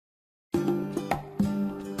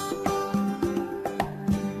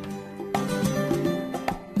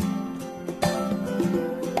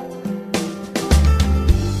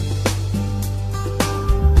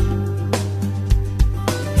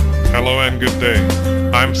good day.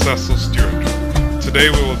 I'm Cecil Stewart. Today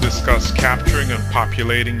we will discuss capturing and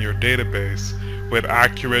populating your database with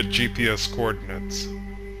accurate GPS coordinates,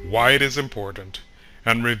 why it is important,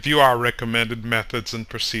 and review our recommended methods and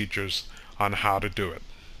procedures on how to do it.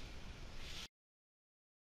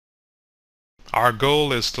 Our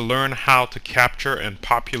goal is to learn how to capture and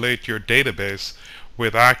populate your database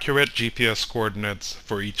with accurate GPS coordinates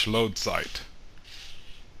for each load site.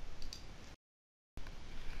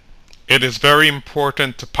 It is very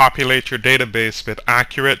important to populate your database with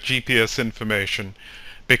accurate GPS information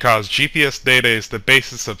because GPS data is the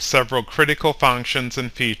basis of several critical functions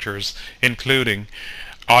and features, including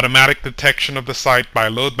automatic detection of the site by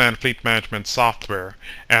LoadMan Fleet Management Software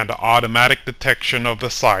and automatic detection of the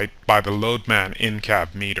site by the LoadMan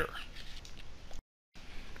in-cab meter.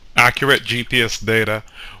 Accurate GPS data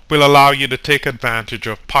will allow you to take advantage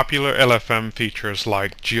of popular LFM features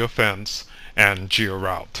like geofence and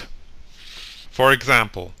georoute. For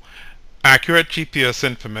example, accurate GPS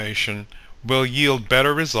information will yield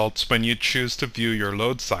better results when you choose to view your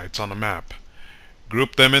load sites on a map,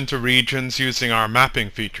 group them into regions using our mapping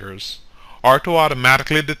features, or to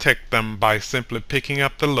automatically detect them by simply picking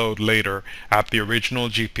up the load later at the original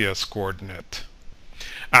GPS coordinate.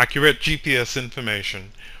 Accurate GPS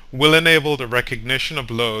information will enable the recognition of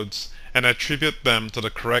loads and attribute them to the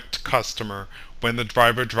correct customer when the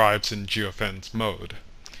driver drives in geofence mode.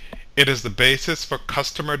 It is the basis for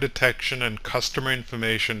customer detection and customer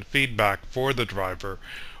information feedback for the driver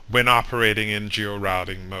when operating in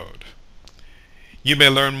georouting mode. You may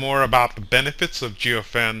learn more about the benefits of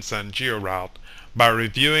geofence and georoute by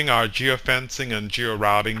reviewing our geofencing and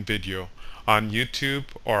georouting video on YouTube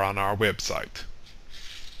or on our website.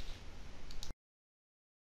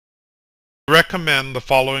 We recommend the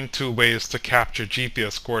following two ways to capture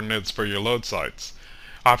GPS coordinates for your load sites.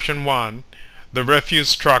 Option 1. The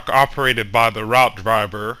refuse truck operated by the route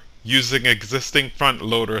driver using existing front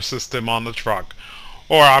loader system on the truck,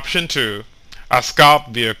 or option 2, a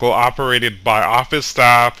scout vehicle operated by office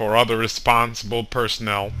staff or other responsible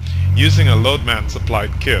personnel using a LoadMan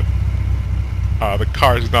supplied kit. The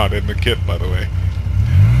car is not in the kit, by the way.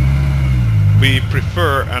 We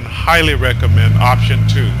prefer and highly recommend option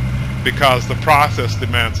 2 because the process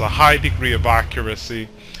demands a high degree of accuracy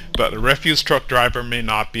that the refuse truck driver may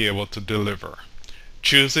not be able to deliver.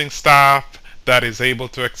 Choosing staff that is able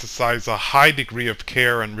to exercise a high degree of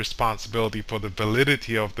care and responsibility for the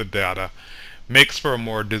validity of the data makes for a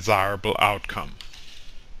more desirable outcome.